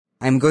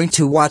I'm going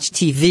to watch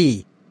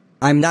TV.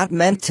 I'm not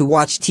meant to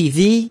watch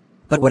TV,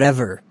 but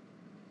whatever.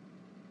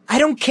 I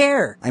don't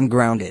care. I'm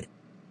grounded.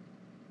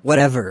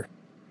 Whatever.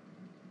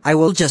 I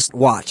will just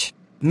watch.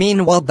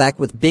 Meanwhile, back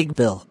with Big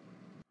Bill.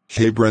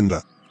 Hey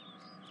Brenda.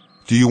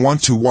 Do you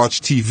want to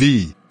watch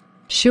TV?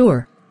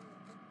 Sure.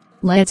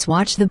 Let's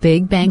watch The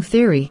Big Bang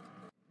Theory.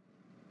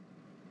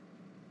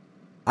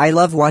 I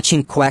love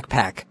watching Quack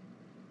Pack.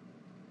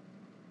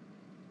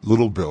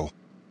 Little Bill.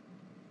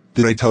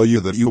 Did I tell you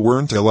that you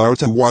weren't allowed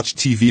to watch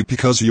TV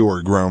because you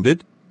were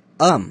grounded?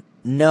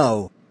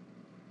 No.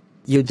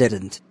 You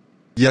didn't.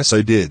 Yes,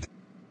 I did.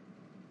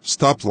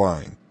 Stop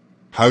lying.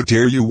 How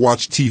dare you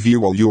watch TV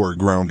while you are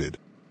grounded?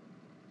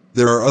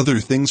 There are other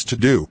things to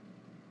do.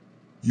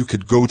 You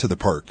could go to the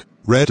park,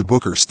 read a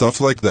book or stuff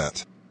like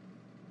that.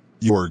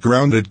 You are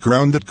grounded for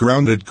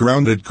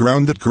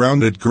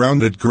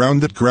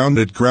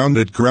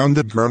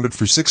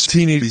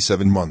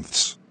 1687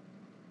 months.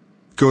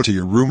 Go to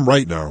your room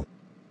right now.